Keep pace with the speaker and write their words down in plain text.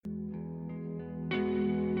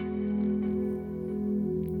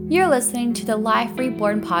You're listening to the Life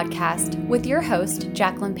Reborn podcast with your host,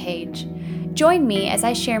 Jacqueline Page. Join me as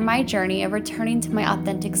I share my journey of returning to my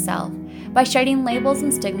authentic self by shedding labels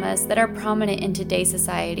and stigmas that are prominent in today's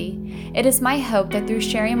society. It is my hope that through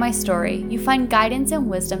sharing my story, you find guidance and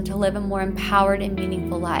wisdom to live a more empowered and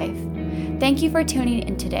meaningful life. Thank you for tuning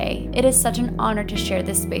in today. It is such an honor to share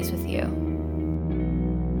this space with you.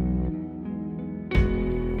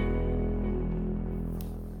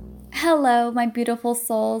 Hello, my beautiful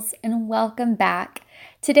souls, and welcome back.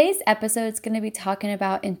 Today's episode is going to be talking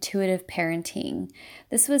about intuitive parenting.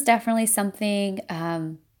 This was definitely something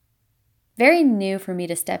very new for me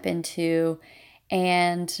to step into,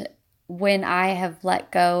 and when I have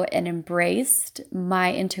let go and embraced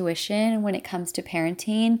my intuition when it comes to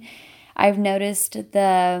parenting, I've noticed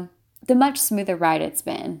the much smoother ride it's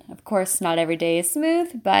been. Of course, not every day is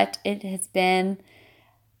smooth, but it has been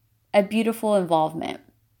a beautiful involvement.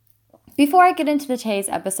 Before I get into today's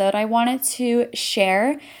episode, I wanted to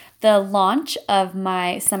share the launch of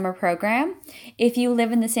my summer program. If you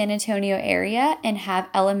live in the San Antonio area and have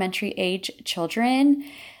elementary age children,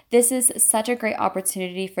 this is such a great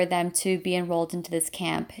opportunity for them to be enrolled into this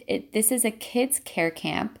camp. This is a kids care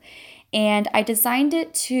camp, and I designed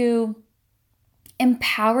it to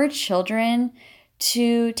empower children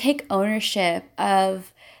to take ownership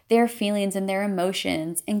of their feelings and their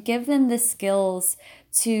emotions and give them the skills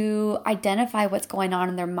to identify what's going on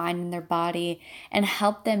in their mind and their body and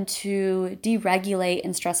help them to deregulate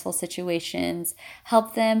in stressful situations,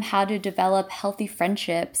 help them how to develop healthy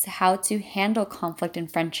friendships, how to handle conflict in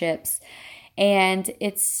friendships. And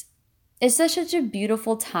it's such a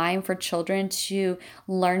beautiful time for children to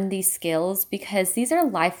learn these skills because these are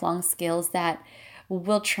lifelong skills that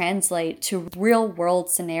will translate to real world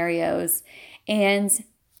scenarios. And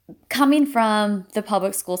coming from the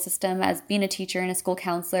public school system as being a teacher and a school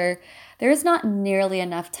counselor, there is not nearly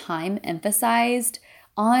enough time emphasized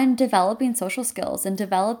on developing social skills and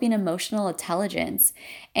developing emotional intelligence.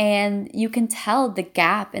 And you can tell the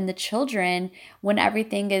gap in the children when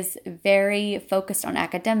everything is very focused on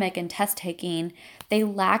academic and test taking. They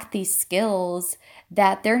lack these skills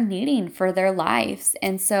that they're needing for their lives.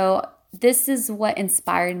 And so this is what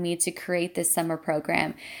inspired me to create this summer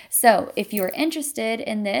program. So if you are interested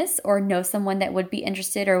in this or know someone that would be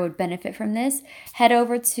interested or would benefit from this, head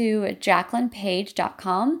over to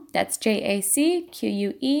jacquelinepage.com. That's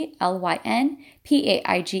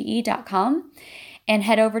JACQUELYNPAIGE.com. And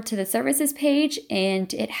head over to the services page,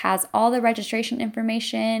 and it has all the registration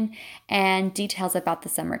information and details about the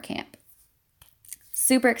summer camp.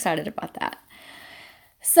 Super excited about that.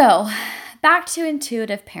 So, back to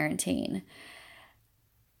intuitive parenting.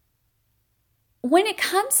 When it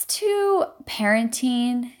comes to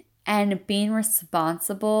parenting and being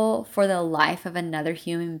responsible for the life of another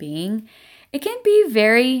human being, it can be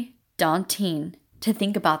very daunting to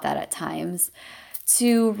think about that at times,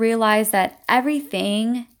 to realize that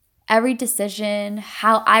everything, every decision,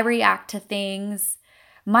 how I react to things,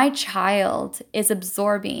 my child is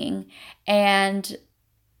absorbing and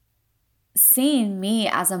seeing me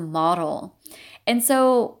as a model. And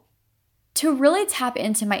so to really tap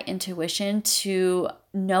into my intuition to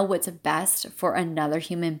know what's best for another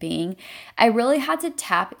human being, I really had to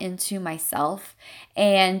tap into myself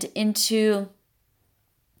and into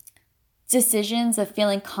decisions of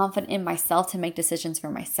feeling confident in myself to make decisions for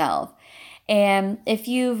myself. And if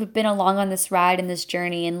you've been along on this ride and this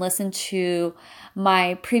journey and listened to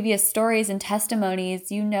my previous stories and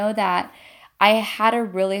testimonies, you know that I had a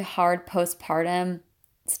really hard postpartum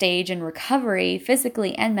stage in recovery,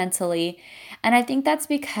 physically and mentally. And I think that's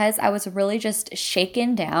because I was really just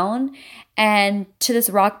shaken down and to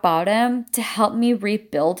this rock bottom to help me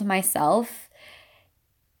rebuild myself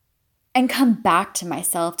and come back to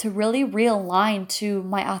myself, to really realign to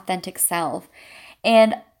my authentic self.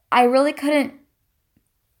 And I really couldn't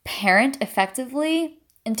parent effectively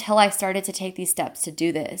until I started to take these steps to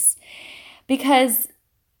do this. Because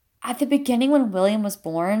at the beginning when William was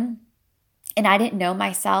born and I didn't know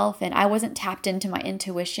myself and I wasn't tapped into my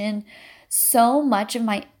intuition, so much of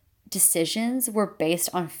my decisions were based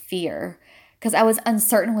on fear because I was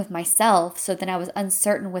uncertain with myself. So then I was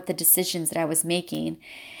uncertain with the decisions that I was making.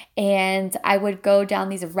 And I would go down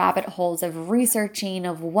these rabbit holes of researching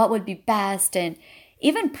of what would be best. And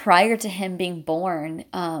even prior to him being born,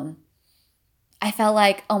 I felt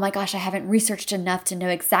like, oh my gosh, I haven't researched enough to know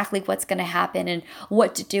exactly what's going to happen and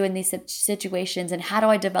what to do in these situations and how do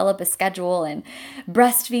I develop a schedule and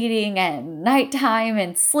breastfeeding and nighttime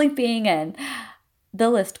and sleeping, and the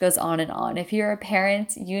list goes on and on. If you're a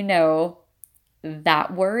parent, you know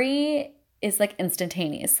that worry is like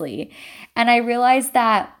instantaneously. And I realized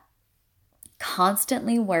that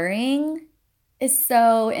constantly worrying is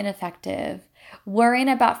so ineffective. Worrying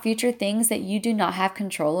about future things that you do not have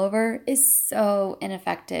control over is so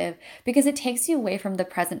ineffective because it takes you away from the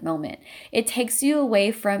present moment. It takes you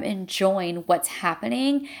away from enjoying what's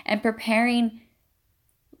happening and preparing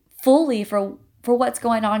fully for what's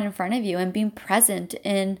going on in front of you and being present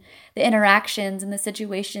in the interactions and the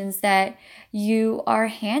situations that you are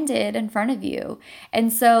handed in front of you.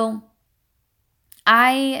 And so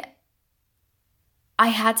I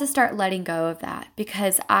had to start letting go of that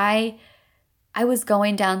because I was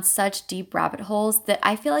going down such deep rabbit holes that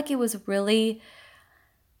I feel like it was really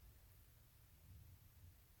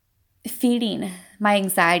feeding my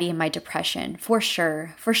anxiety and my depression, for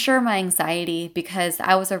sure my anxiety, because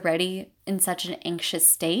I was already in such an anxious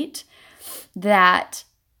state that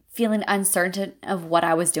feeling uncertain of what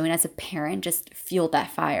I was doing as a parent just fueled that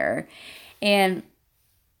fire. And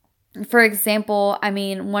for example, I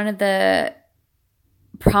mean, one of the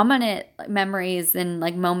prominent memories and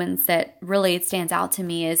like moments that really stands out to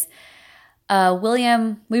me is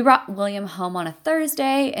we brought William home on a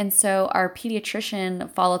Thursday, and so our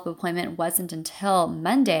pediatrician follow-up appointment wasn't until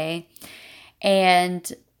Monday.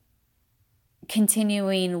 And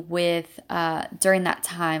continuing with, during that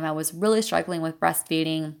time, I was really struggling with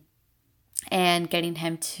breastfeeding and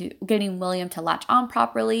getting William to latch on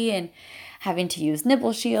properly and having to use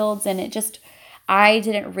nipple shields. And I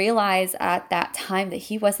didn't realize at that time that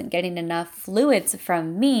he wasn't getting enough fluids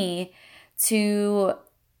from me to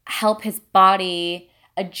help his body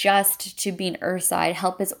adjust to being earthside,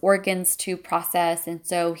 help his organs to process. And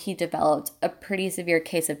so he developed a pretty severe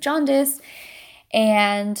case of jaundice.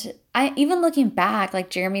 And even looking back, like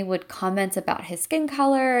Jeremy would comment about his skin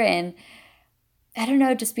color and I don't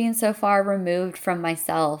know, just being so far removed from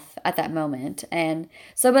myself at that moment. And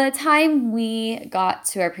so by the time we got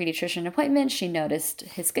to our pediatrician appointment, she noticed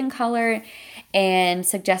his skin color and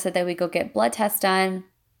suggested that we go get blood tests done.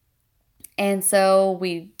 And so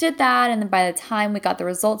we did that. And then by the time we got the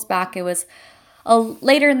results back, it was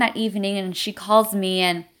later in that evening. And she calls me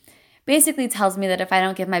and basically tells me that if I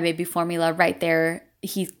don't give my baby formula right there,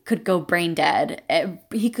 he could go brain dead.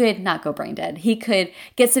 He could not go brain dead. He could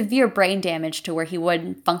get severe brain damage to where he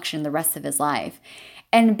wouldn't function the rest of his life.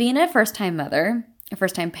 And being a first-time mother, a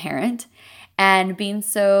first-time parent, and being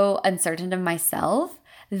so uncertain of myself,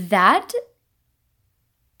 that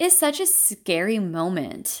is such a scary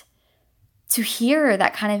moment to hear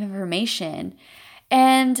that kind of information.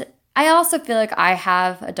 And I also feel like I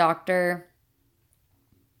have a doctor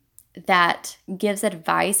that gives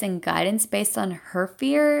advice and guidance based on her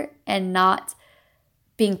fear and not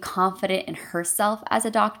being confident in herself as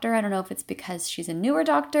a doctor. I don't know if it's because she's a newer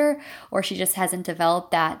doctor or she just hasn't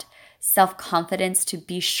developed that self-confidence to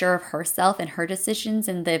be sure of herself and her decisions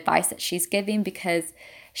and the advice that she's giving, because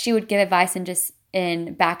she would give advice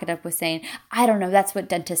and back it up with saying, I don't know, that's what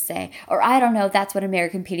dentists say, or I don't know, that's what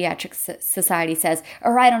American Pediatric Society says,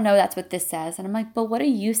 or I don't know, that's what this says. And I'm like, but what do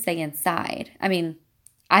you say inside? I mean,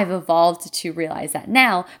 I've evolved to realize that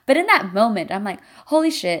now, but in that moment, I'm like, holy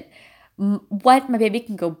shit, what? My baby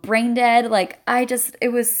can go brain dead? Like,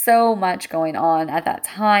 it was so much going on at that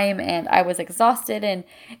time, and I was exhausted and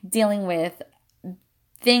dealing with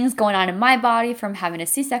things going on in my body from having a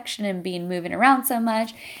C-section and moving around so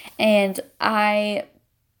much, and I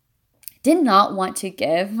did not want to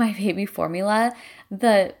give my baby formula.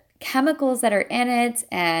 The chemicals that are in it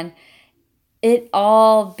and it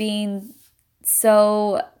all being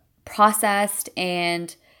so processed,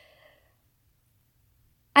 and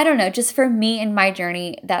I don't know, just for me in my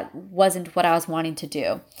journey, that wasn't what I was wanting to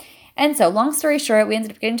do. And so long story short, we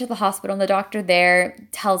ended up getting to the hospital and the doctor there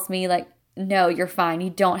tells me like, no, you're fine. You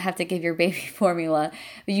don't have to give your baby formula,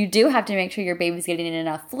 but you do have to make sure your baby's getting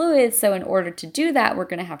enough fluids. So in order to do that, we're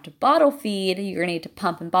going to have to bottle feed. You're going to need to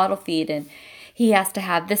pump and bottle feed. And he has to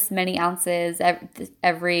have this many ounces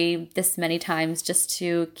every this many times just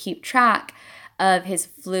to keep track of his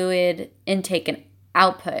fluid intake and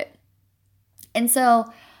output. And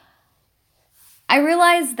so I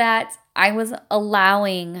realized that I was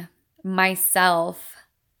allowing myself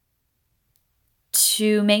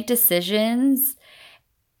to make decisions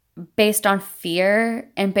based on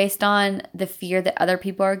fear and based on the fear that other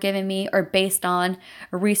people are giving me, or based on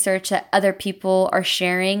research that other people are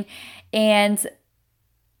sharing, and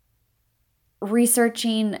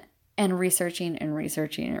researching.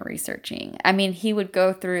 I mean, he would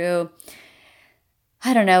go through,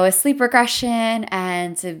 I don't know, a sleep regression,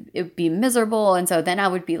 and it would be miserable. And so then I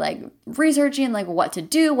would be like researching like what to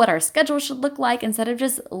do, what our schedule should look like, instead of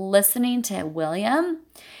just listening to William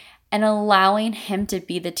and allowing him to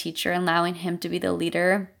be the teacher, allowing him to be the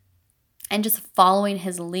leader. and just following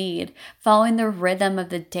his lead, following the rhythm of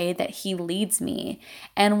the day that he leads me.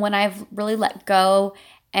 And when I've really let go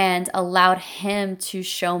and allowed him to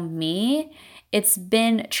show me, it's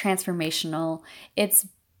been transformational. It's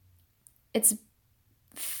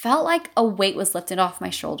felt like a weight was lifted off my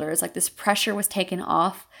shoulders, like this pressure was taken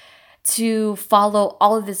off to follow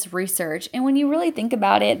all of this research. And when you really think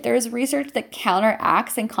about it, there's research that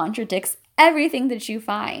counteracts and contradicts everything that you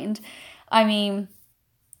find. I mean,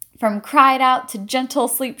 from Cry It Out to gentle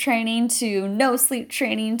sleep training to no sleep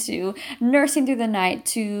training to nursing through the night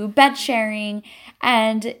to bed sharing.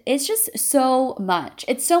 And it's just so much.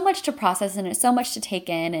 It's so much to process and it's so much to take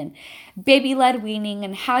in, and baby-led weaning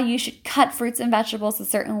and how you should cut fruits and vegetables a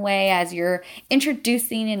certain way as you're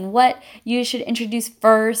introducing and what you should introduce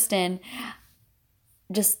first. And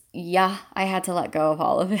just, yeah, I had to let go of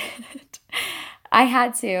all of it. I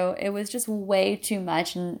had to. It was just way too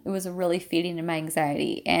much, and it was really feeding into my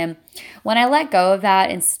anxiety. And when I let go of that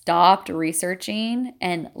and stopped researching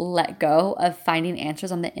and let go of finding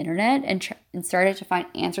answers on the internet and started to find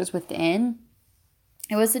answers within,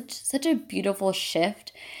 it was such a beautiful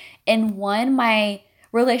shift in my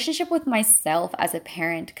relationship with myself as a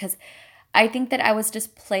parent, because I think that I was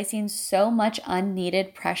just placing so much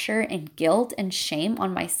unneeded pressure and guilt and shame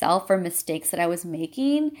on myself for mistakes that I was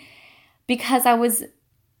making, because I was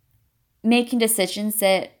making decisions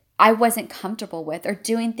that I wasn't comfortable with, or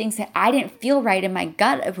doing things that I didn't feel right in my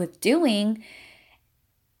gut with doing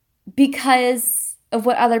because of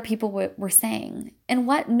what other people were saying. And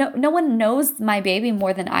no one knows my baby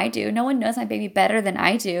more than I do. No one knows my baby better than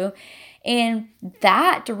I do. And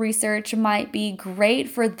that research might be great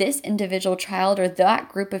for this individual child or that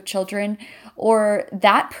group of children or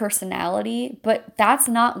that personality, but that's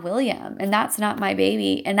not William, and that's not my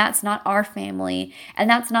baby, and that's not our family, and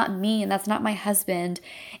that's not me, and that's not my husband.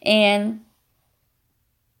 And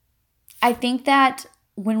I think that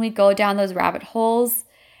when we go down those rabbit holes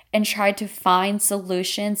and try to find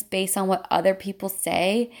solutions based on what other people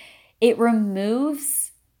say, it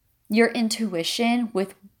removes your intuition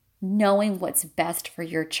with knowing what's best for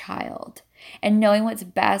your child and knowing what's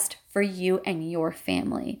best for you and your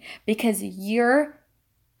family, because your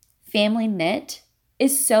family knit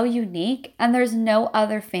is so unique and there's no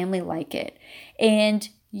other family like it. And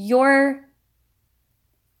your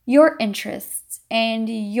interests and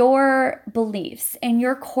your beliefs and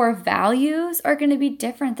your core values are going to be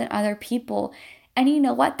different than other people. And you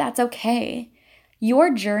know what? That's okay.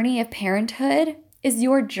 Your journey of parenthood is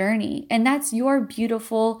your journey, and that's your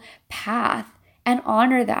beautiful path, and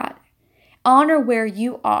honor that. Honor where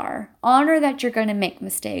you are. Honor that you're going to make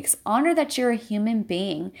mistakes. Honor that you're a human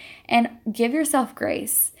being, and give yourself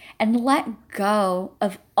grace and let go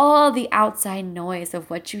of all the outside noise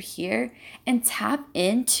of what you hear and tap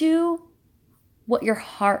into what your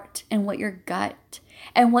heart and what your gut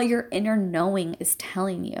and what your inner knowing is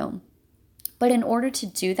telling you. But in order to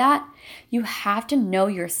do that, you have to know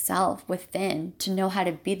yourself within to know how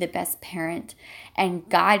to be the best parent and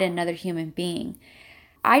guide another human being.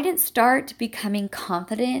 I didn't start becoming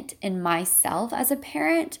confident in myself as a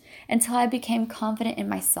parent until I became confident in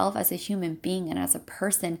myself as a human being and as a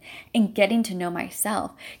person, and getting to know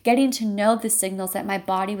myself, getting to know the signals that my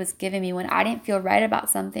body was giving me when I didn't feel right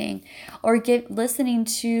about something, or listening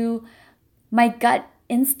to my gut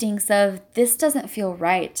instincts of, this doesn't feel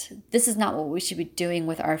right. This is not what we should be doing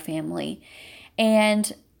with our family.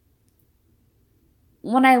 And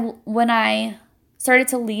when I started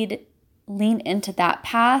to lean into that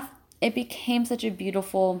path, it became such a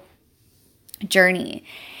beautiful journey.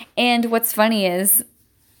 And what's funny is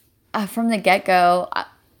from the get-go,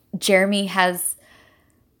 Jeremy has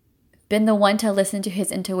been the one to listen to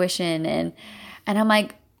his intuition. And I'm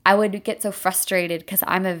like, I would get so frustrated because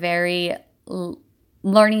I'm a very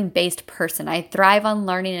learning-based person. I thrive on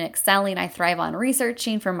learning and excelling. I thrive on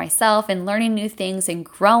researching for myself and learning new things and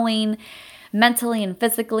growing mentally and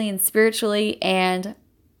physically and spiritually. And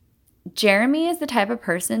Jeremy is the type of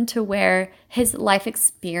person to where his life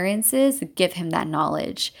experiences give him that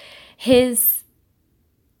knowledge. His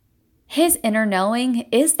inner knowing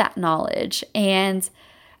is that knowledge. And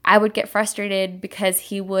I would get frustrated because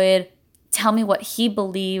he would tell me what he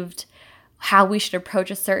believed, how we should approach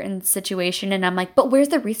a certain situation. And I'm like, but where's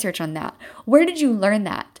the research on that? Where did you learn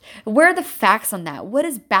that? Where are the facts on that? What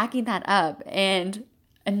is backing that up? And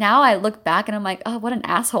now I look back and I'm like, oh, what an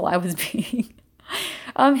asshole I was being.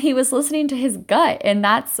 He was listening to his gut, and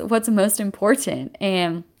that's what's most important.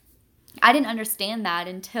 And I didn't understand that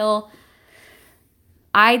until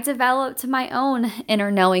I developed my own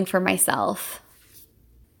inner knowing for myself.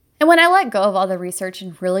 And when I let go of all the research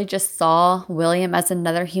and really just saw William as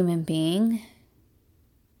another human being,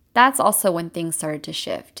 that's also when things started to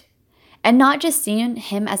shift. And not just seeing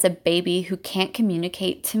him as a baby who can't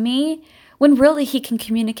communicate to me, when really he can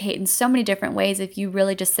communicate in so many different ways if you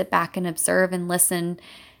really just sit back and observe and listen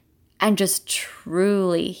and just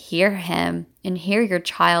truly hear him and hear your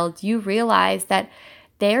child, you realize that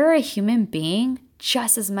they're a human being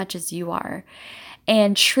just as much as you are.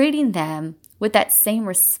 And treating them with that same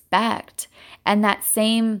respect and that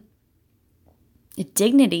same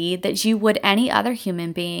dignity that you would any other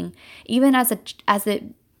human being, even as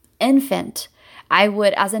an infant. I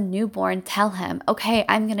would, as a newborn, tell him, okay,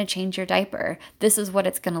 I'm going to change your diaper. This is what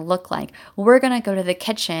it's going to look like. We're going to go to the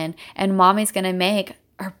kitchen and mommy's going to make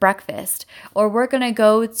our breakfast, or we're going to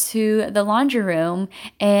go to the laundry room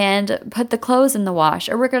and put the clothes in the wash,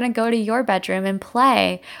 or we're going to go to your bedroom and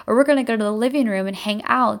play, or we're going to go to the living room and hang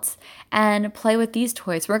out and play with these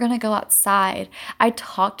toys. We're going to go outside. I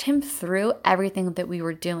talked him through everything that we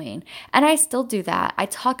were doing, and I still do that. I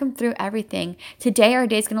talk him through everything. Today our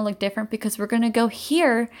day's going to look different because we're going to go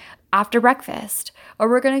here after breakfast, or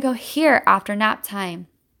we're going to go here after nap time,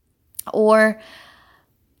 or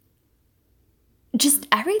just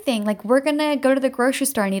everything. Like, we're going to go to the grocery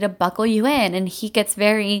store. I need to buckle you in. And he gets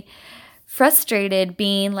very frustrated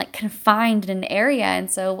being like confined in an area.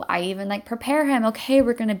 And so I even like prepare him. Okay,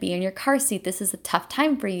 we're going to be in your car seat. This is a tough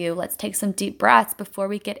time for you. Let's take some deep breaths before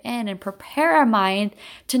we get in and prepare our mind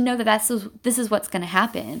to know that this is what's going to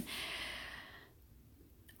happen.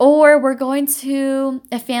 Or we're going to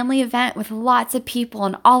a family event with lots of people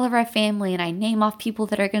and all of our family, and I name off people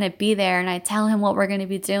that are going to be there, and I tell him what we're going to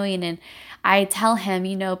be doing, and I tell him,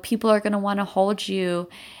 people are going to want to hold you,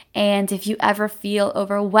 and if you ever feel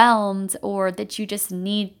overwhelmed or that you just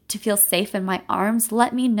need to feel safe in my arms,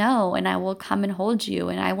 let me know, and I will come and hold you,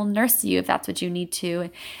 and I will nurse you if that's what you need to.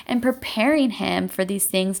 And preparing him for these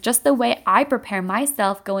things just the way I prepare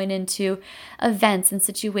myself going into events and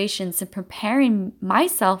situations, and preparing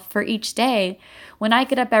myself for each day. When I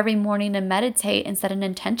get up every morning and meditate and set an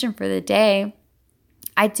intention for the day,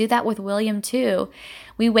 I do that with William too.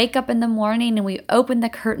 We wake up in the morning and we open the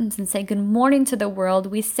curtains and say good morning to the world.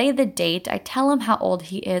 We say the date. I tell him how old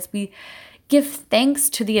he is. We give thanks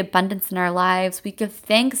to the abundance in our lives. We give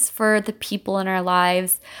thanks for the people in our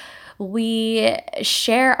lives. We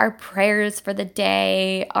share our prayers for the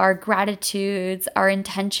day, our gratitudes, our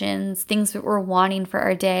intentions, things that we're wanting for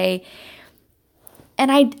our day.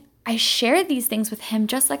 And I share these things with him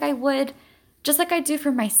just like I do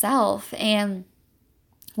for myself. And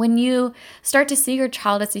when you start to see your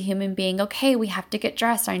child as a human being, okay, we have to get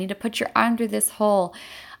dressed. I need to put your arm through this hole.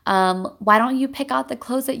 Why don't you pick out the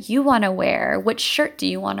clothes that you want to wear? Which shirt do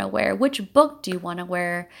you want to wear? Which book do you want to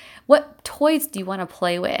wear? What toys do you want to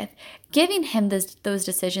play with? Giving him those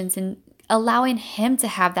decisions and allowing him to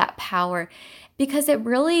have that power, because it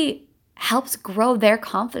really helps grow their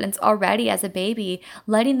confidence already as a baby,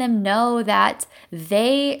 letting them know that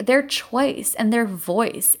their choice and their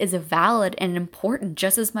voice is valid and important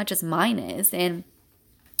just as much as mine is. And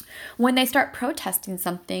when they start protesting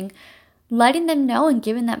something, letting them know and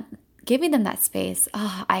giving them that space.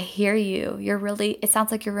 Oh, I hear you. It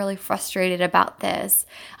sounds like you're really frustrated about this.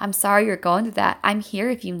 I'm sorry you're going through that. I'm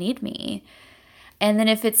here if you need me. And then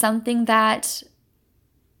if it's something that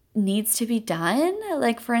needs to be done,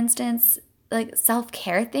 like for instance, like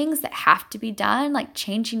self-care things that have to be done, like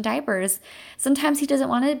changing diapers. Sometimes he doesn't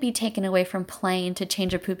want to be taken away from playing to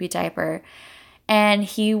change a poopy diaper, and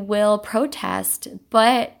he will protest.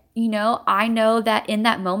 But, I know that in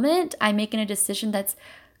that moment, I'm making a decision that's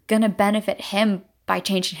going to benefit him by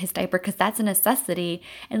changing his diaper, because that's a necessity,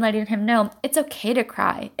 and letting him know it's okay to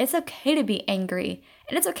cry. It's okay to be angry.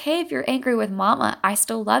 And it's okay if you're angry with mama. I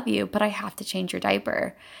still love you, but I have to change your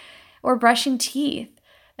diaper. Or brushing teeth.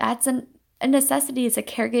 That's a necessity. It's a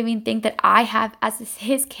caregiving thing that I have as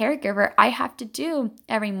his caregiver. I have to do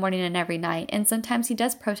every morning and every night. And sometimes he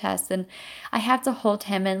does protest, and I have to hold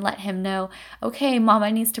him and let him know, okay,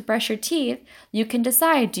 mama needs to brush your teeth. You can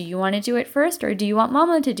decide, do you want to do it first or do you want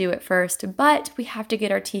mama to do it first? But we have to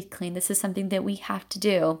get our teeth clean. This is something that we have to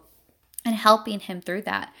do. And helping him through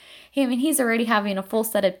that. He's already having a full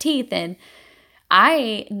set of teeth, and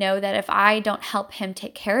I know that if I don't help him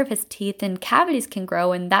take care of his teeth, then cavities can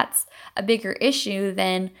grow, and that's a bigger issue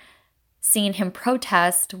than seeing him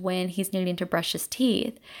protest when he's needing to brush his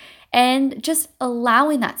teeth. And just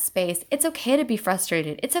allowing that space. It's okay to be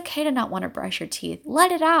frustrated. It's okay to not want to brush your teeth.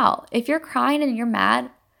 Let it out. If you're crying and you're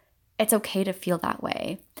mad, it's okay to feel that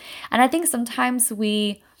way. And I think sometimes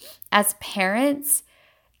we, as parents,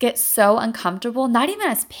 get so uncomfortable, not even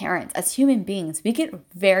as parents, as human beings, we get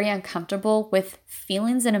very uncomfortable with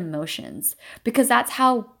feelings and emotions, because that's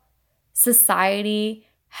how society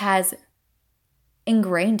has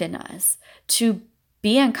ingrained in us to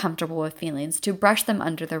be uncomfortable with feelings, to brush them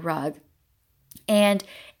under the rug. And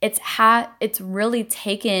it's really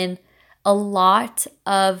taken a lot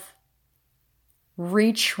of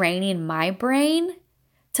retraining my brain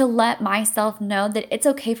to let myself know that it's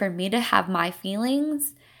okay for me to have my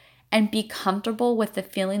feelings and be comfortable with the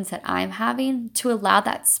feelings that I'm having, to allow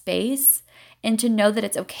that space and to know that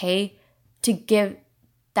it's okay to give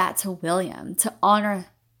that to William, to honor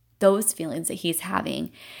those feelings that he's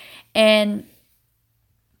having. And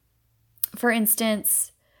for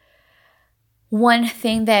instance, one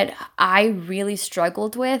thing that I really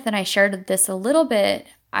struggled with, and I shared this a little bit,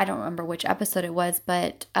 I don't remember which episode it was,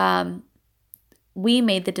 but we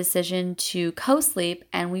made the decision to co-sleep,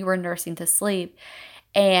 and we were nursing to sleep.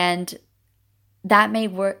 And that may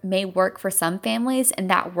work for some families, and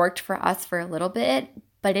that worked for us for a little bit,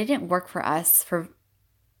 but it didn't work for us for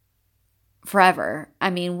forever. I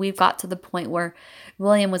mean, we've got to the point where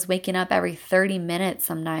William was waking up every 30 minutes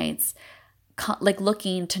some nights, like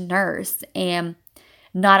looking to nurse and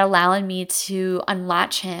not allowing me to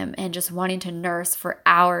unlatch him, and just wanting to nurse for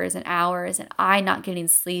hours and hours, and I not getting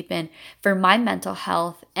sleep. And for my mental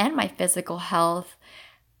health and my physical health,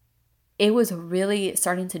 it was really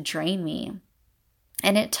starting to drain me.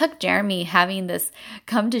 And it took Jeremy having this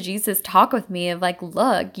come to Jesus talk with me of like,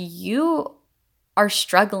 look, you are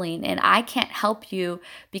struggling and I can't help you,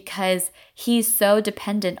 because he's so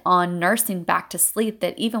dependent on nursing back to sleep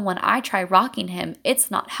that even when I try rocking him,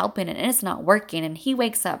 it's not helping and it's not working. And he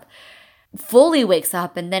fully wakes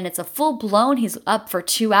up, and then it's a full blown, he's up for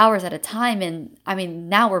 2 hours at a time. And I mean,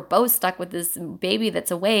 now we're both stuck with this baby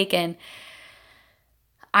that's awake. And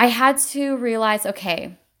I had to realize,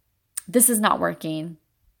 okay, this is not working.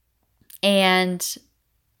 And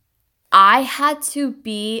I had to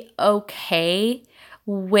be okay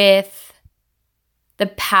with the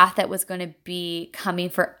path that was going to be coming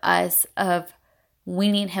for us of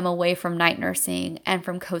weaning him away from night nursing and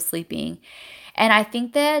from co-sleeping. And I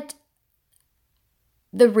think that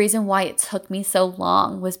the reason why it took me so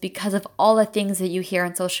long was because of all the things that you hear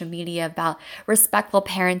on social media about respectful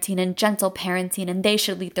parenting and gentle parenting, and they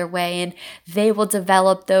should lead their way, and they will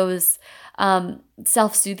develop those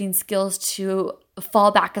self-soothing skills to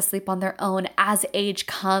fall back asleep on their own as age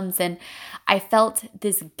comes. And I felt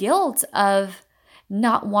this guilt of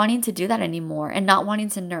not wanting to do that anymore and not wanting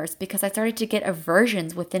to nurse, because I started to get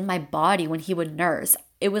aversions within my body when he would nurse.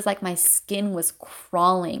 It was like my skin was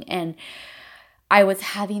crawling, and I was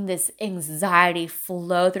having this anxiety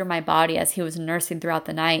flow through my body as he was nursing throughout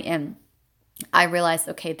the night. And I realized,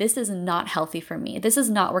 okay, this is not healthy for me. This is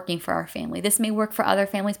not working for our family. This may work for other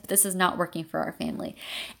families, but this is not working for our family.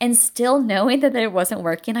 And still knowing that it wasn't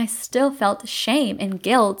working, I still felt shame and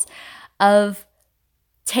guilt of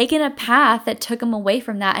taking a path that took him away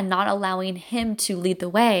from that and not allowing him to lead the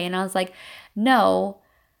way. And I was like, no,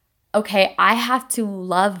 okay, I have to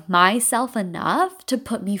love myself enough to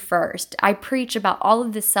put me first. I preach about all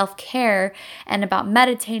of this self-care and about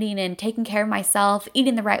meditating and taking care of myself,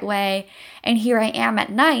 eating the right way. And here I am at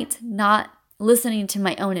night, not listening to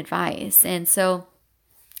my own advice. And so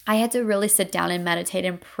I had to really sit down and meditate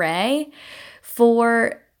and pray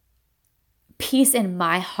for peace in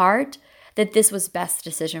my heart, that this was best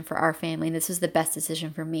decision for our family, and this was the best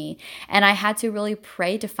decision for me. And I had to really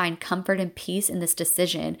pray to find comfort and peace in this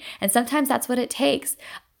decision. And sometimes that's what it takes,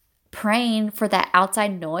 praying for that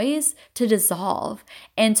outside noise to dissolve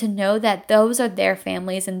and to know that those are their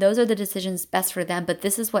families and those are the decisions best for them, but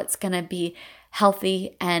this is what's going to be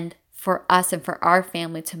healthy and for us and for our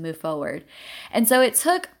family to move forward. And so it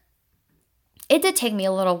did take me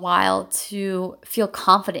a little while to feel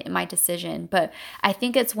confident in my decision, but I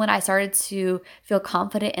think it's when I started to feel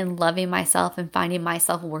confident in loving myself and finding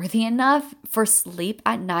myself worthy enough for sleep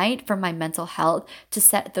at night, for my mental health, to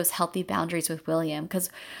set those healthy boundaries with William. Because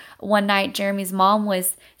one night, Jeremy's mom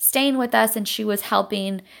was staying with us, and she was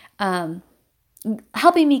helping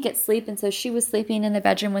me get sleep, and so she was sleeping in the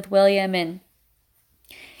bedroom with William, and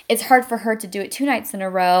it's hard for her to do it 2 nights in a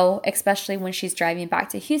row, especially when she's driving back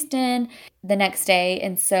to Houston the next day.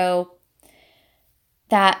 And so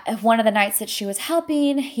that one of the nights that she was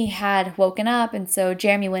helping, he had woken up. And so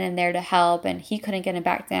Jeremy went in there to help, and he couldn't get him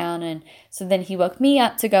back down. And so then he woke me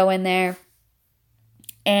up to go in there.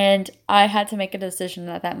 And I had to make a decision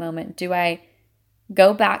at that moment. Do I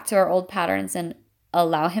go back to our old patterns and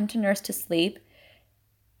allow him to nurse to sleep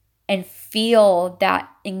and feel that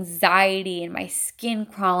anxiety and my skin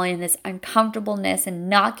crawling and this uncomfortableness and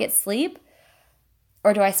not get sleep?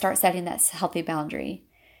 Or do I start setting that healthy boundary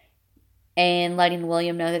and letting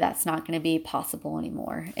William know that that's not going to be possible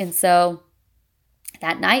anymore? And so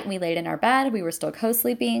That night, we laid in our bed. We were still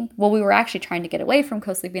co-sleeping. Well, we were actually trying to get away from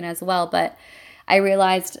co-sleeping as well, but I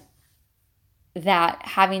realized that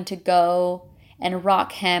having to go and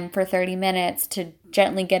rock him for 30 minutes to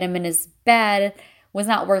gently get him in his bed was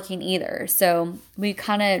not working either. So we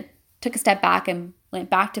kind of took a step back and went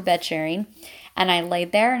back to bed sharing. And I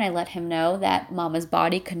laid there and I let him know that Mama's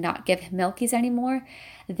body could not give him milkies anymore,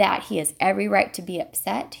 that he has every right to be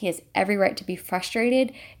upset. He has every right to be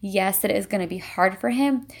frustrated. Yes, that it is going to be hard for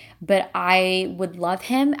him, but I would love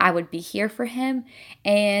him. I would be here for him,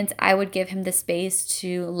 and I would give him the space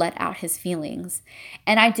to let out his feelings.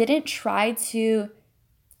 And I didn't try to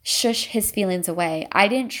shush his feelings away. I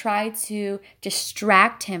didn't try to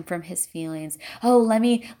distract him from his feelings. Oh, let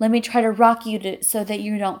me try to rock you so that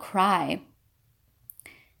you don't cry.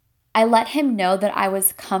 I let him know that I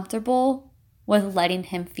was comfortable with letting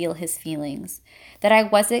him feel his feelings, that I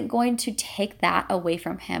wasn't going to take that away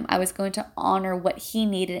from him. I was going to honor what he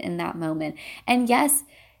needed in that moment. And yes,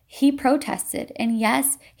 he protested, and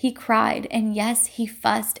yes, he cried, and yes, he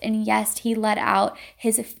fussed, and yes, he let out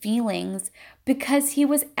his feelings because he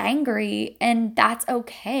was angry, and that's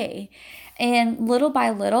okay. And little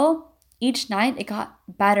by little, each night it got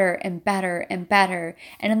better and better and better.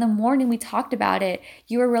 And in the morning we talked about it.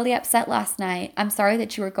 You were really upset last night. I'm sorry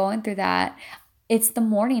that you were going through that. It's the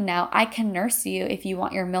morning now. I can nurse you if you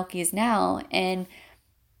want your milkies now. And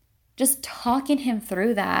just talking him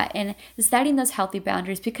through that and setting those healthy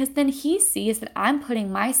boundaries, because then he sees that I'm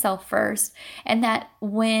putting myself first, and that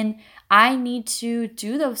when I need to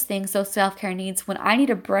do those things, those self-care needs, when I need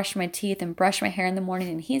to brush my teeth and brush my hair in the morning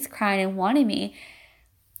and he's crying and wanting me,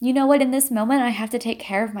 you know what, in this moment, I have to take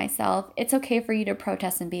care of myself. It's okay for you to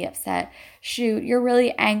protest and be upset. Shoot, you're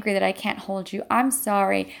really angry that I can't hold you. I'm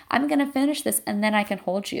sorry. I'm going to finish this and then I can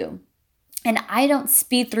hold you. And I don't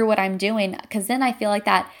speed through what I'm doing, because then I feel like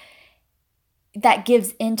that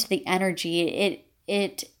gives into the energy.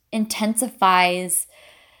 It intensifies.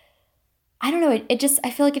 I don't know, I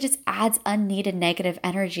feel like it just adds unneeded negative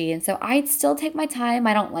energy. And so I still take my time.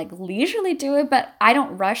 I don't leisurely do it, but I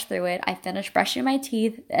don't rush through it. I finish brushing my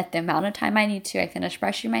teeth at the amount of time I need to. I finish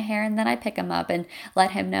brushing my hair, and then I pick him up and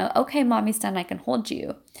let him know, okay, mommy's done, I can hold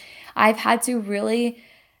you. I've had to really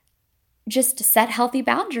just set healthy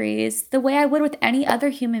boundaries the way I would with any other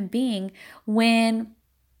human being. When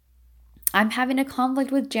I'm having a conflict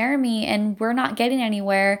with Jeremy and we're not getting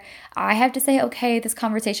anywhere, I have to say, okay, this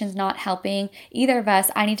conversation's not helping either of us.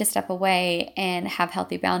 I need to step away and have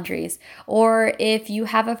healthy boundaries. Or if you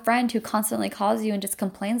have a friend who constantly calls you and just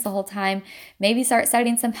complains the whole time, maybe start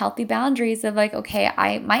setting some healthy boundaries of okay,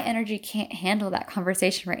 my energy can't handle that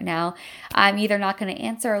conversation right now. I'm either not going to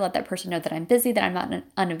answer or let that person know that I'm busy, that I'm not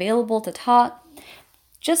unavailable to talk.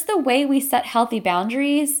 Just the way we set healthy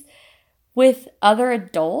boundaries with other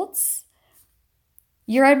adults.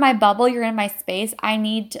 You're in my bubble, you're in my space, I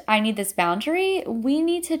need this boundary. We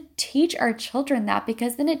need to teach our children that,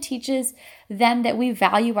 because then it teaches them that we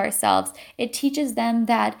value ourselves. It teaches them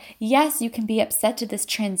that, yes, you can be upset to this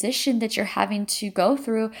transition that you're having to go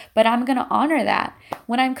through, but I'm going to honor that.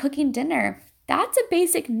 When I'm cooking dinner, that's a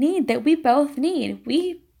basic need that we both need.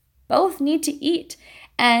 We both need to eat.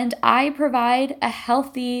 And I provide a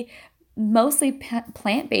healthy, mostly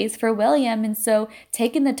plant-based for William. And so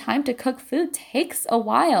taking the time to cook food takes a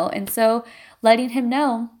while. And so letting him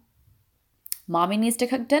know, mommy needs to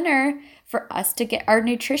cook dinner for us to get our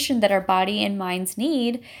nutrition that our body and minds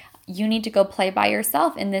need. You need to go play by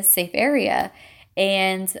yourself in this safe area.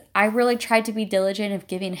 And I really tried to be diligent of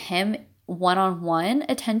giving him one-on-one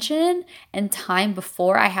attention and time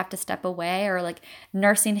before I have to step away, or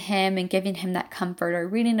nursing him and giving him that comfort, or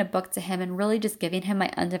reading a book to him and really just giving him my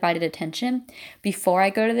undivided attention before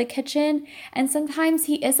I go to the kitchen. And sometimes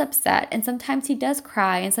he is upset, and sometimes he does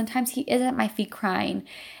cry, and sometimes he is at my feet crying,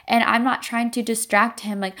 and I'm not trying to distract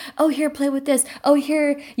him oh, here, play with this. Oh,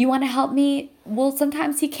 here, you want to help me? Well,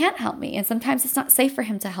 sometimes he can't help me, and sometimes it's not safe for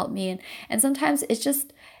him to help me, and sometimes it's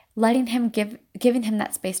just letting him giving him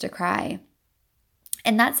that space to cry.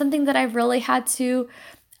 And that's something that I've really had to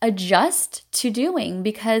adjust to doing,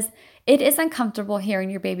 because it is uncomfortable hearing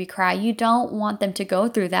your baby cry. You don't want them to go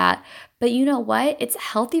through that. But you know what? It's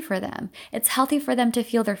healthy for them. It's healthy for them to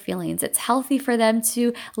feel their feelings. It's healthy for them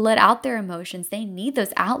to let out their emotions. They need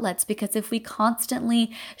those outlets, because if we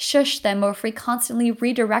constantly shush them, or if we constantly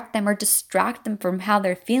redirect them or distract them from how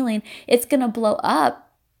they're feeling, it's going to blow up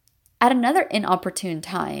at another inopportune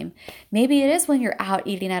time. Maybe it is when you're out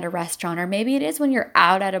eating at a restaurant, or maybe it is when you're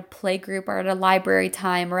out at a play group or at a library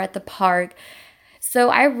time or at the park. So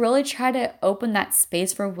I really try to open that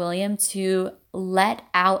space for William to let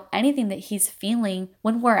out anything that he's feeling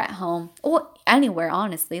when we're at home or anywhere,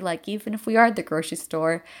 honestly. Like even if we are at the grocery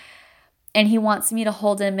store and he wants me to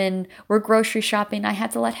hold him and we're grocery shopping, I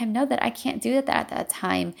have to let him know that I can't do that at that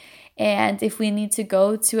time. And if we need to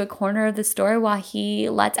go to a corner of the store while he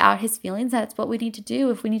lets out his feelings, that's what we need to do.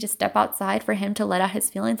 If we need to step outside for him to let out his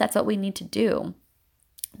feelings, that's what we need to do.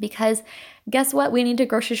 Because guess what? We need to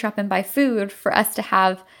grocery shop and buy food for us to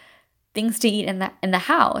have things to eat in the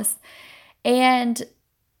house. And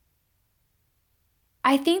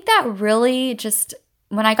I think that really just,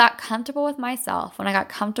 when I got comfortable with myself, when I got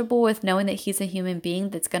comfortable with knowing that he's a human being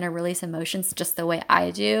that's going to release emotions just the way I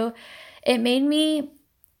do, it made me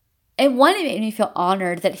feel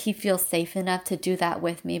honored that he feels safe enough to do that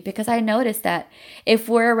with me, because I noticed that if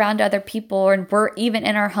we're around other people and we're even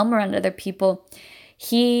in our home around other people,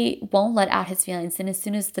 he won't let out his feelings. And as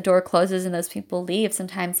soon as the door closes and those people leave,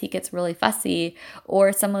 sometimes he gets really fussy,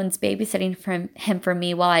 or someone's babysitting for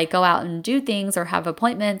me while I go out and do things or have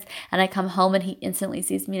appointments, and I come home and he instantly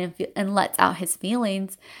sees me and lets out his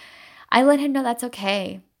feelings. I let him know that's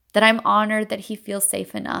okay, that I'm honored that he feels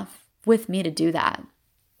safe enough with me to do that.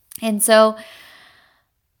 And so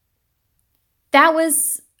that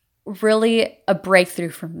was really a breakthrough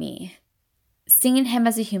for me. Seeing him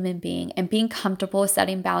as a human being and being comfortable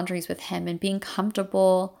setting boundaries with him and being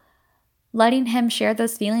comfortable letting him share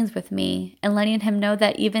those feelings with me and letting him know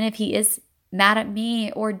that even if he is mad at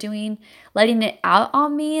me or letting it out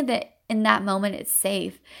on me, that in that moment it's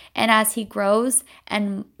safe. And as he grows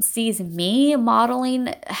and sees me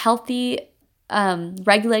modeling healthy,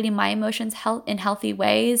 regulating my emotions in healthy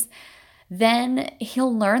ways, then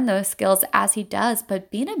he'll learn those skills as he does.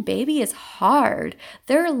 But being a baby is hard.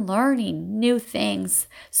 They're learning new things.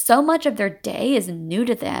 So much of their day is new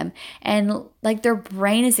to them. And like their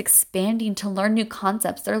brain is expanding to learn new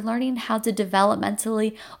concepts. They're learning how to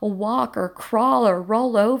developmentally walk or crawl or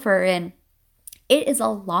roll over. And it is a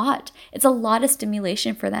lot. It's a lot of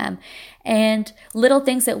stimulation for them. And little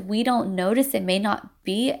things that we don't notice that may not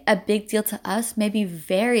be a big deal to us may be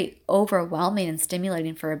very overwhelming and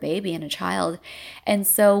stimulating for a baby and a child. And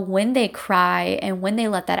so when they cry and when they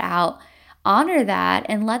let that out, honor that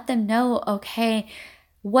and let them know, okay,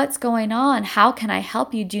 what's going on? How can I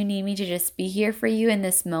help you? Do you need me to just be here for you in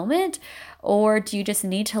this moment? Or do you just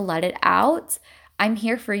need to let it out? I'm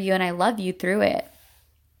here for you and I love you through it.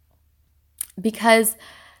 Because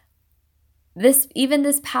this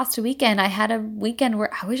past weekend, I had a weekend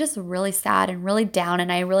where I was just really sad and really down.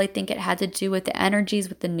 And I really think it had to do with the energies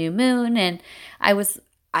with the new moon. And I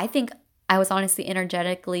think I was honestly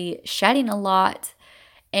energetically shedding a lot.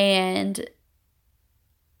 And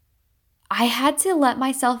I had to let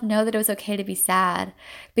myself know that it was okay to be sad,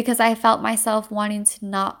 because I felt myself wanting to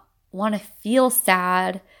not want to feel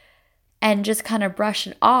sad and just kind of brush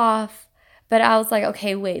it off. But I was like,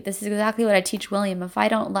 okay, wait, this is exactly what I teach William. If I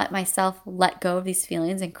don't let myself let go of these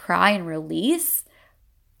feelings and cry and release,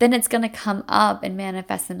 then it's going to come up and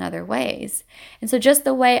manifest in other ways. And so just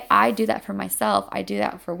the way I do that for myself, I do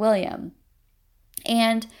that for William.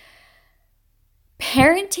 And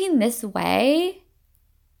parenting this way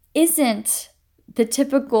isn't the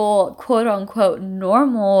typical quote unquote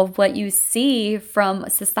normal of what you see from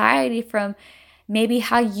society, from maybe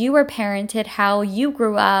how you were parented, how you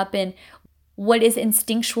grew up, and what is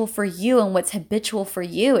instinctual for you and what's habitual for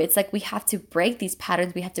you. It's like we have to break these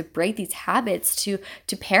patterns. We have to break these habits to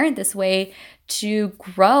parent this way, to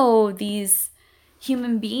grow these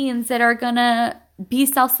human beings that are going to be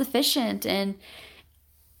self-sufficient and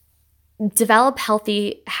develop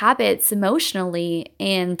healthy habits emotionally.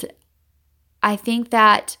 And I think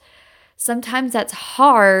that sometimes that's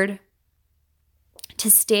hard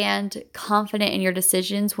to stand confident in your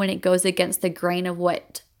decisions when it goes against the grain of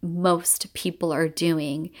what most people are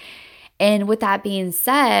doing. And with that being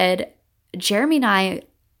said, Jeremy and I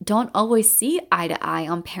don't always see eye to eye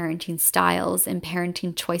on parenting styles and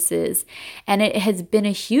parenting choices. And it has been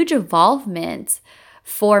a huge involvement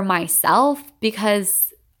for myself,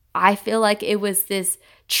 because I feel like it was this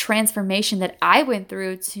transformation that I went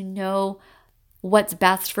through to know what's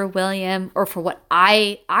best for William, or for what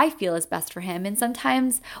I feel is best for him. And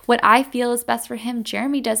sometimes what I feel is best for him,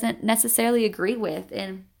 Jeremy doesn't necessarily agree with.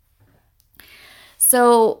 And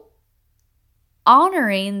so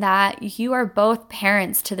honoring that you are both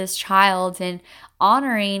parents to this child, and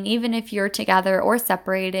honoring even if you're together or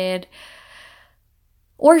separated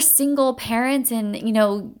or single parents,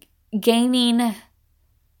 and, gaining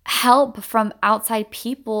help from outside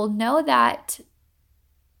people, know that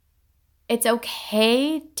it's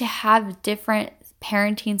okay to have different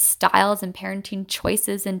parenting styles and parenting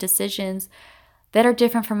choices and decisions that are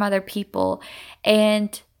different from other people.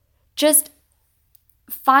 And just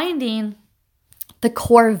finding the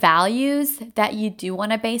core values that you do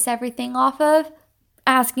want to base everything off of,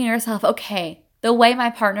 asking yourself, okay, the way my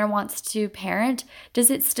partner wants to parent, does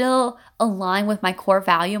it still align with my core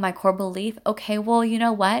value, my core belief? Okay, well, you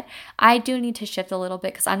know what? I do need to shift a little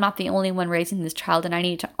bit because I'm not the only one raising this child, and I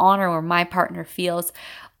need to honor where my partner feels.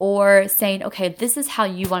 Or saying, okay, this is how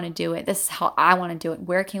you want to do it. This is how I want to do it.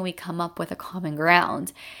 Where can we come up with a common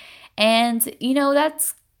ground? And,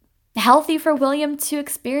 that's healthy for William to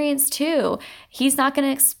experience too. He's not going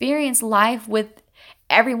to experience life with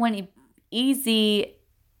everyone easy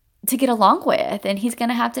to get along with, and he's going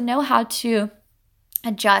to have to know how to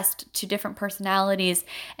adjust to different personalities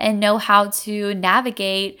and know how to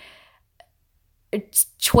navigate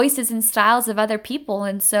choices and styles of other people.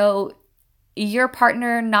 And so your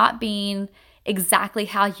partner not being exactly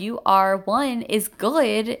how you are, one, is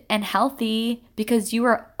good and healthy because you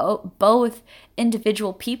are both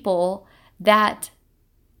individual people that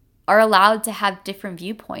are allowed to have different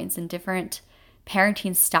viewpoints and different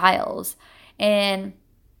parenting styles. And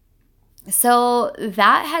so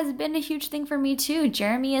that has been a huge thing for me too.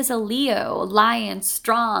 Jeremy is a Leo, lion,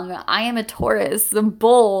 strong. I am a Taurus, a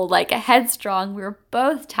bull, like a headstrong. We're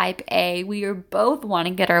both type A. We are both want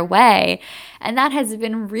to get our way. And that has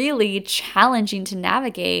been really challenging to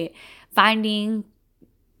navigate, finding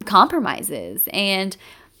compromises. And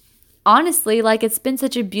honestly, like, it's been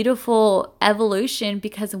such a beautiful evolution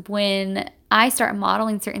because when I start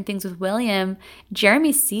modeling certain things with William,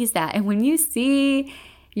 Jeremy sees that. And when you see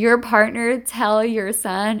your partner tell your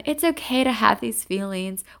son, it's okay to have these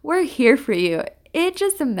feelings, we're here for you, it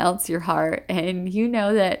just melts your heart, and you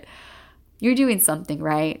know that you're doing something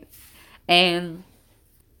right. And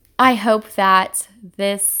I hope that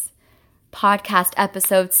this podcast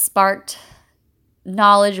episode sparked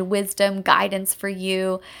knowledge, wisdom, guidance for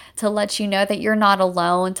you, to let you know that you're not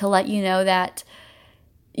alone, to let you know that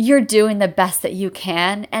you're doing the best that you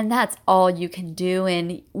can, and that's all you can do.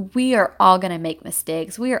 And we are all going to make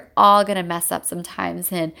mistakes. We are all going to mess up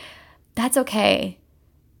sometimes, and that's okay.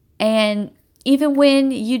 And even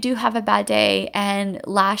when you do have a bad day and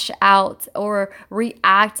lash out or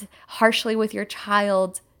react harshly with your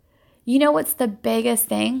child, you know what's the biggest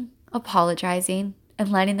thing? Apologizing and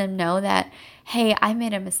letting them know that, hey, I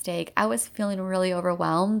made a mistake. I was feeling really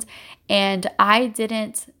overwhelmed, and I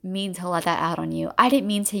didn't mean to let that out on you. I didn't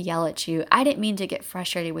mean to yell at you. I didn't mean to get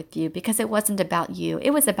frustrated with you because it wasn't about you. It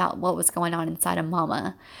was about what was going on inside of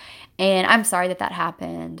mama. And I'm sorry that that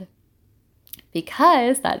happened,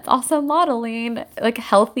 because that's also modeling. Like,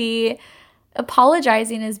 healthy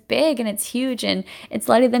apologizing is big and it's huge, and it's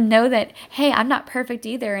letting them know that, hey, I'm not perfect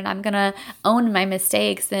either, and I'm gonna own my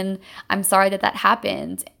mistakes, and I'm sorry that that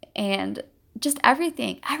happened. And just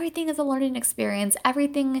everything is a learning experience.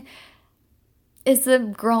 Everything is a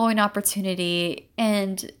growing opportunity.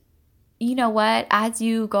 And you know what? As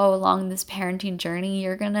you go along this parenting journey,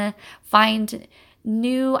 you're gonna find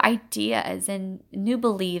new ideas and new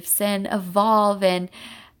beliefs and evolve and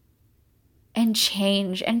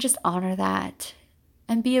change, and just honor that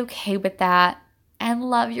and be okay with that and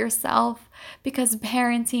love yourself, because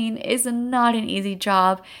parenting is not an easy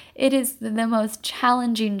job. It is the most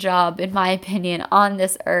challenging job, in my opinion, on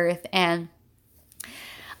this earth. And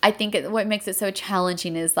I think what makes it so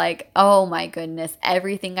challenging is, like, oh my goodness,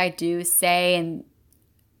 everything I do, say, and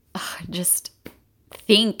just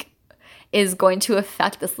think is going to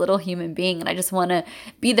affect this little human being. And I just want to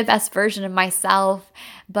be the best version of myself.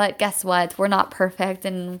 But guess what? We're not perfect,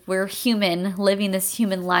 and we're human living this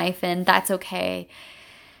human life, and that's okay.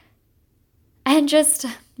 And just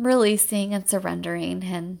releasing and surrendering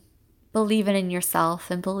and believing in yourself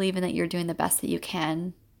and believing that you're doing the best that you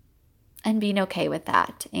can and being okay with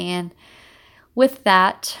that. And with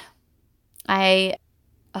that, I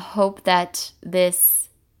hope that this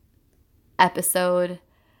episode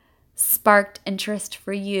sparked interest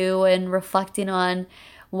for you and reflecting on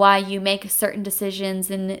why you make certain decisions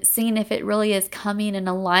and seeing if it really is coming and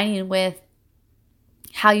aligning with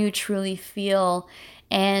how you truly feel,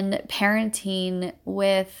 and parenting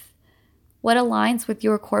with what aligns with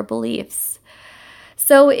your core beliefs.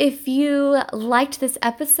 So if you liked this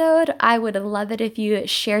episode, I would love it if you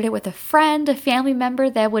shared it with a friend, a family member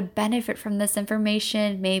that would benefit from this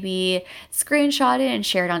information. Maybe screenshot it and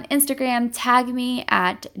share it on Instagram. Tag me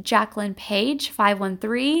at Jacqueline Page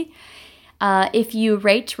 513. If you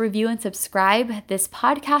rate, review, and subscribe this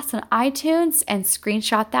podcast on iTunes, and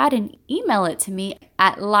screenshot that and email it to me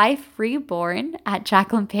at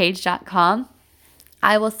lifereborn@jacquelinepage.com.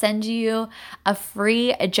 I will send you a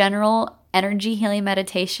free general energy healing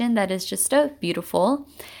meditation that is just so beautiful.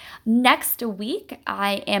 Next week,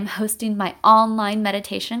 I am hosting my online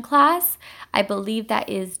meditation class. I believe that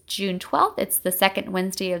is June 12th. It's the second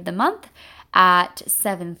Wednesday of the month at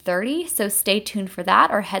 7:30. So stay tuned for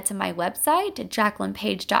that, or head to my website,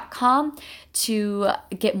 JacquelinePage.com, to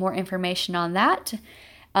get more information on that.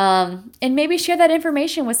 And maybe share that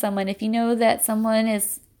information with someone if you know that someone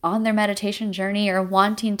is on their meditation journey or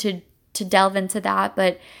wanting to delve into that,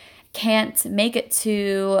 but can't make it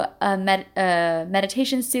to a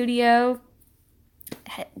meditation studio.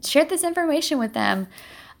 Share this information with them.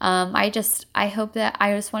 I just want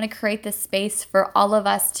to create this space for all of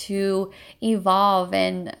us to evolve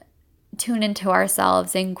and tune into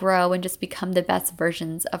ourselves and grow and just become the best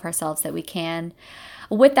versions of ourselves that we can.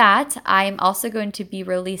 With that, I'm also going to be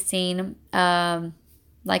releasing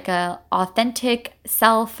like a authentic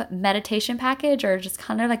self meditation package, or just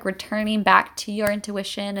kind of like returning back to your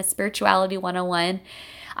intuition, a spirituality 101.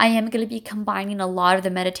 I am going to be combining a lot of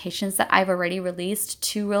the meditations that I've already released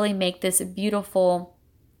to really make this beautiful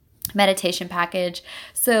meditation package.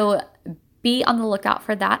 So be on the lookout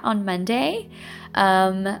for that on Monday.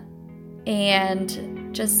 And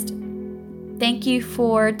just thank you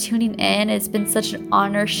for tuning in. It's been such an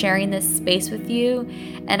honor sharing this space with you,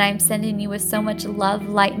 and I'm sending you with so much love,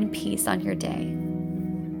 light, and peace on your day.